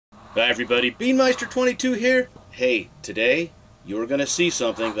Hi everybody, Beanmeister22 here. Hey, today you're going to see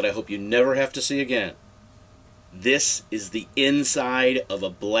something that I hope you never have to see again. This is the inside of a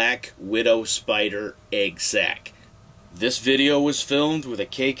black widow spider egg sac. This video was filmed with a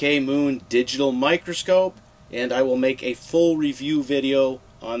KKmoon Digital Microscope, and I will make a full review video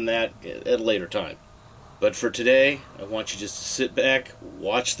on that at a later time. But for today, I want you just to sit back,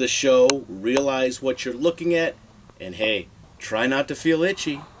 watch the show, realize what you're looking at, and hey, try not to feel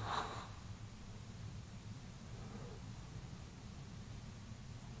itchy.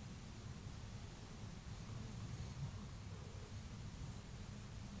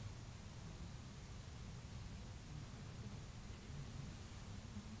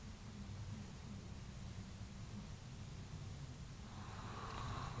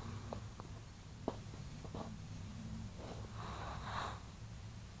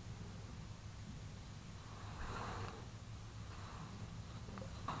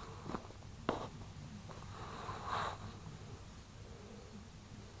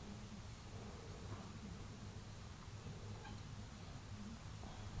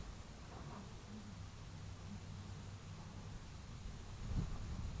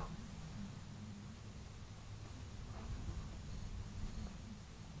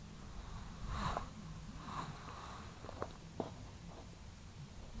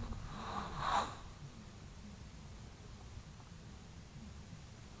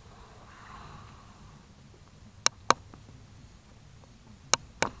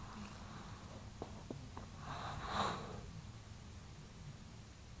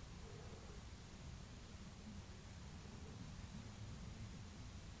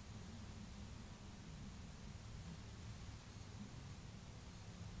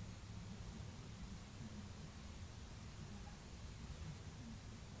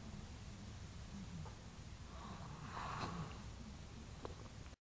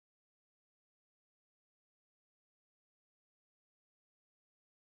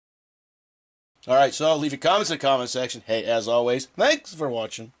 Alright, so leave your comments in the comment section. Hey, as always, thanks for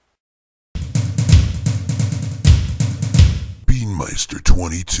watching.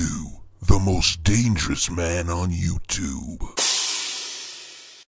 Beanmeister22, the most dangerous man on YouTube.